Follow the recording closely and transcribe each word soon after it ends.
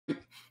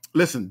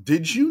Listen,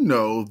 did you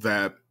know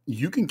that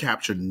you can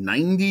capture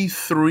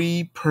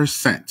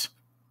 93%?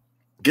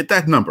 Get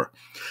that number.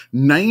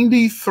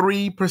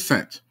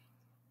 93%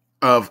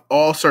 of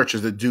all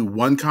searches that do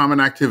one common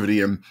activity.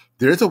 And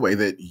there's a way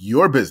that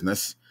your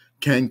business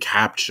can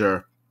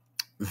capture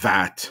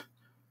that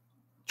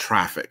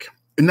traffic.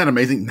 Isn't that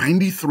amazing?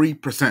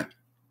 93%.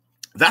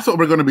 That's what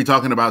we're going to be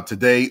talking about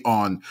today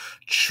on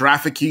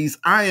Traffic Keys.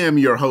 I am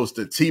your host,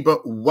 Atiba.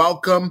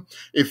 Welcome.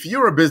 If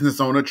you're a business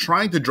owner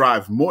trying to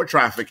drive more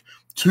traffic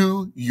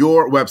to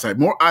your website,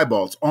 more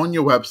eyeballs on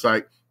your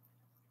website,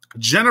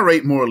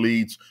 generate more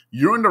leads,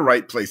 you're in the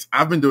right place.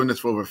 I've been doing this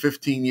for over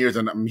 15 years,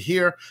 and I'm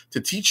here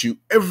to teach you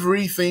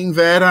everything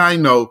that I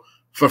know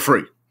for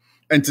free.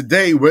 And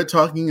today we're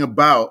talking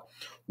about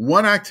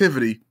one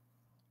activity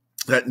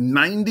that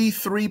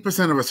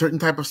 93% of a certain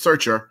type of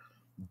searcher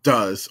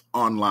does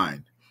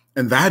online.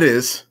 And that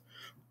is,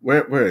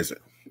 where is it?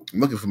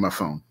 I'm looking for my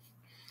phone.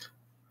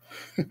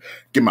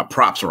 Get my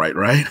props right?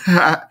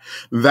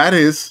 That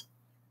is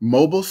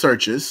mobile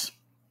searches,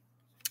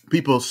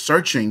 people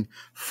searching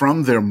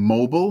from their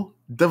mobile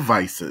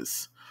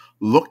devices,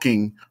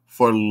 looking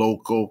for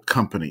local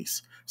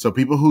companies. So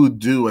people who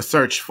do a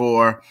search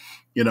for,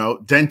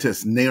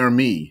 dentist near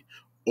me,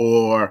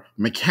 or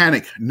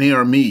mechanic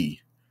near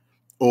me,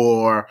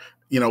 or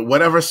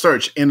whatever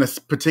search in a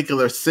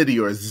particular city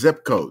or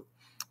zip code,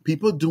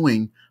 people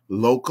doing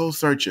local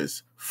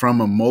searches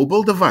from a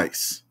mobile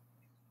device,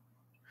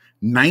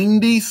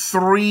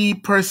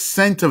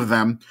 93% of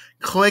them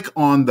click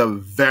on the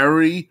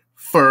very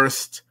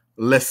first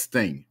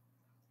listing.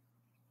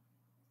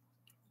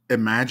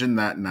 Imagine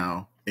that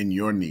now in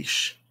your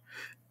niche.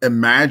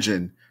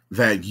 Imagine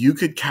that you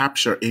could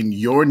capture in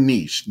your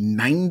niche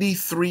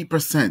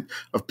 93%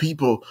 of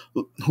people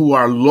who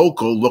are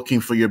local looking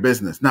for your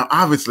business. Now,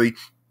 obviously,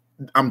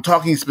 I'm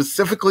talking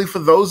specifically for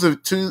those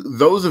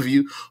of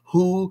you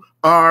who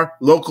are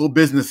local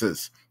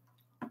businesses.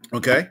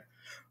 Okay?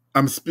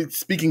 I'm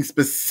speaking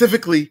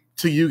specifically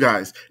to you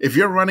guys. If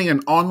you're running an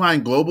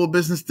online global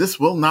business,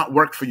 this will not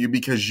work for you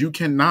because you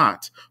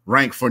cannot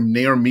rank for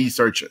near me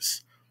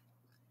searches.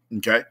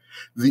 Okay.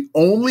 The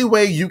only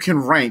way you can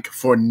rank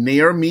for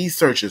near me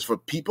searches for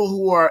people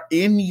who are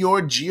in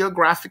your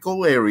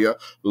geographical area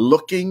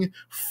looking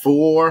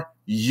for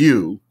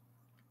you,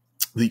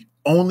 the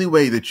only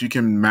way that you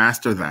can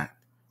master that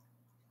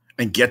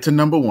and get to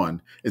number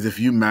one is if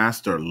you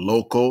master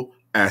local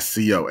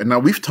SEO. And now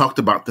we've talked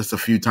about this a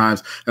few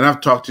times, and I've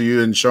talked to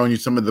you and shown you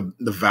some of the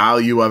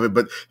value of it,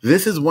 but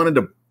this is one of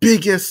the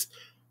biggest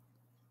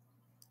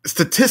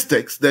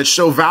statistics that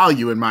show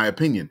value, in my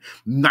opinion.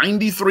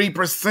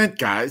 93%,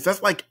 guys.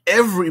 That's like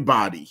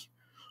everybody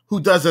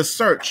who does a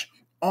search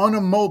on a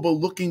mobile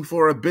looking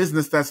for a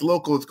business that's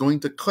local is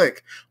going to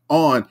click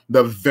on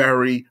the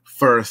very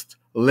first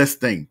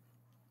listing.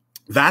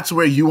 That's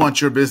where you want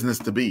your business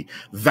to be.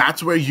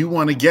 That's where you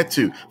want to get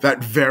to,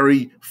 that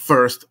very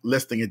first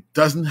listing. It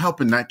doesn't help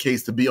in that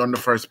case to be on the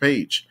first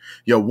page.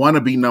 You want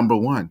to be number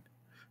one.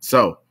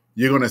 So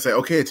you're going to say,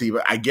 okay,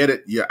 Atiba, I get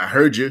it. Yeah, I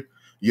heard you.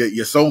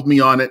 You sold me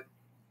on it.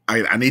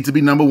 I need to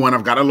be number one.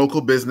 I've got a local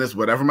business,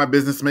 whatever my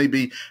business may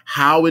be.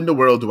 How in the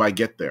world do I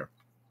get there?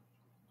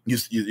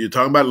 You're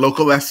talking about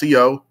local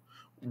SEO.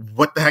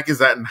 What the heck is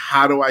that? And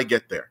how do I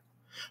get there?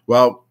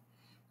 Well,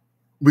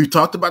 we've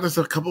talked about this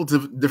a couple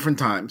of different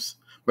times,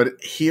 but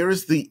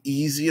here's the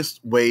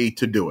easiest way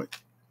to do it.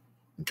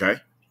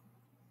 Okay.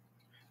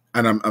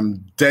 And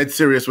I'm dead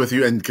serious with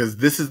you. And because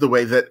this is the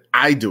way that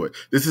I do it.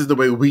 This is the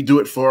way we do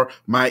it for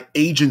my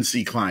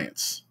agency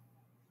clients.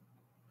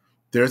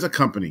 There's a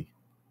company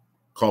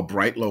called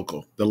Bright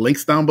Local. The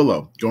link's down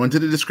below. Go into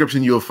the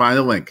description. You'll find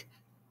a link.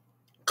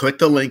 Click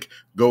the link,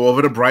 go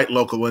over to Bright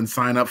Local and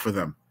sign up for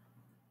them.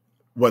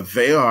 What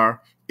they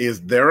are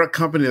is they're a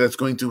company that's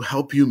going to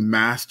help you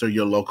master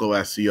your local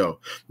SEO.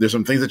 There's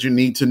some things that you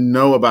need to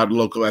know about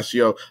local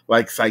SEO,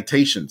 like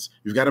citations.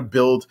 You've got to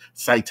build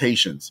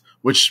citations,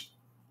 which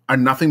are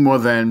nothing more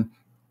than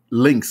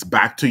links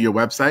back to your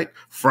website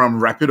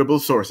from reputable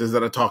sources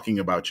that are talking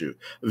about you.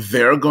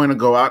 They're going to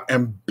go out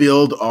and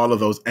build all of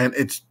those, and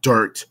it's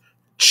dirt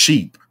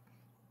cheap.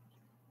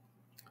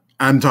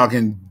 I'm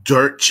talking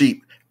dirt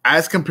cheap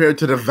as compared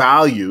to the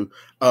value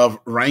of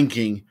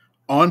ranking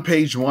on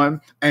page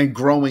one and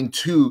growing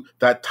to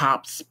that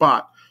top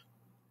spot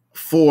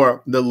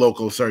for the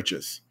local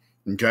searches.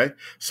 Okay.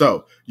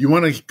 So you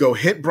want to go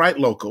hit Bright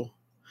Local,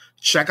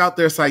 check out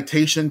their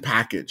citation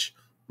package,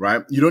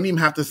 right? You don't even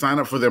have to sign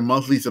up for their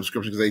monthly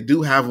subscription because they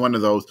do have one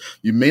of those.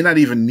 You may not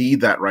even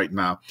need that right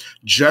now.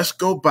 Just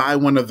go buy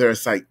one of their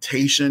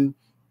citation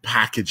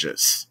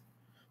packages.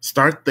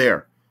 Start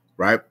there,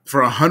 right?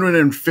 For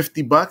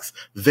 $150,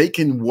 they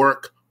can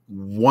work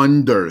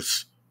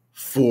wonders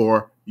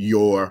for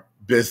your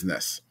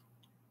business.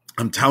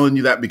 I'm telling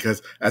you that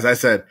because, as I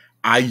said,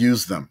 I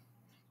use them.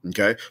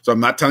 Okay. So I'm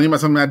not telling you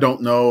about something I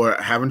don't know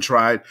or haven't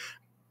tried.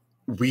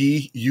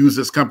 We use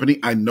this company.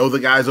 I know the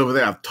guys over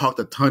there. I've talked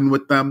a ton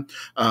with them.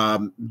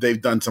 They've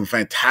done some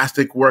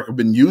fantastic work. I've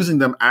been using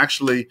them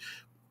actually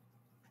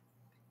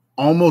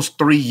almost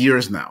 3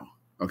 years now.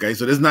 Okay,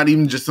 so this is not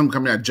even just some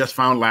company I just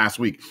found last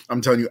week.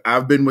 I'm telling you,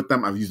 I've been with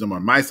them. I've used them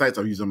on my sites.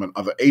 I've used them on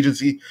other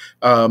agency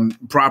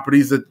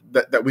properties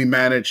that we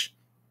manage.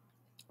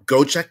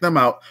 Go check them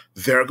out.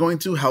 They're going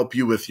to help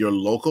you with your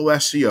local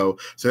SEO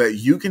so that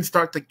you can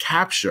start to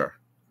capture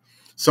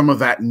some of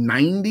that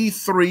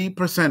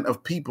 93%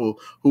 of people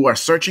who are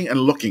searching and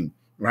looking,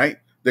 right?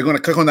 They're going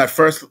to click on that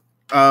first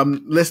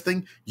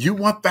listing. You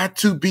want that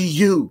to be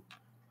you.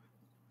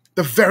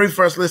 The very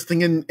first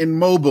listing in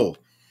mobile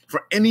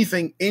for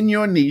anything in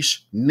your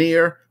niche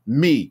near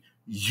me.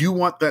 You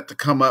want that to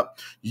come up.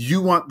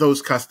 You want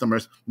those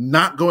customers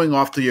not going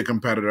off to your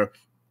competitor.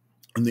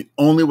 And the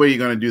only way you're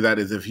going to do that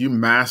is if you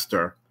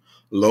master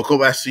local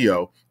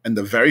SEO. And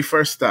the very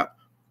first step,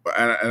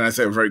 and I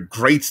say a very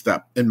great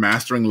step in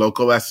mastering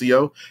local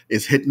SEO,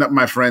 is hitting up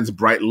my friends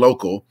Bright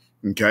Local,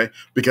 okay?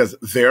 Because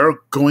they're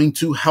going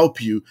to help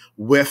you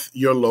with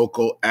your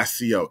local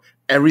SEO.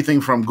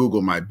 Everything from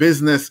Google My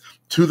Business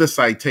to the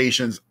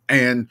citations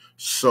and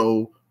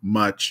so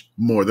much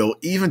more. They'll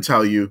even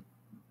tell you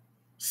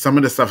some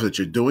of the stuff that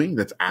you're doing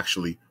that's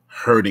actually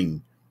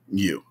hurting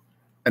you.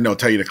 And they'll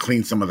tell you to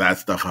clean some of that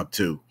stuff up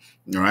too.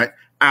 All right.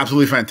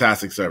 Absolutely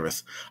fantastic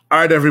service. All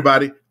right,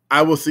 everybody.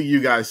 I will see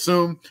you guys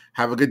soon.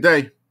 Have a good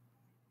day.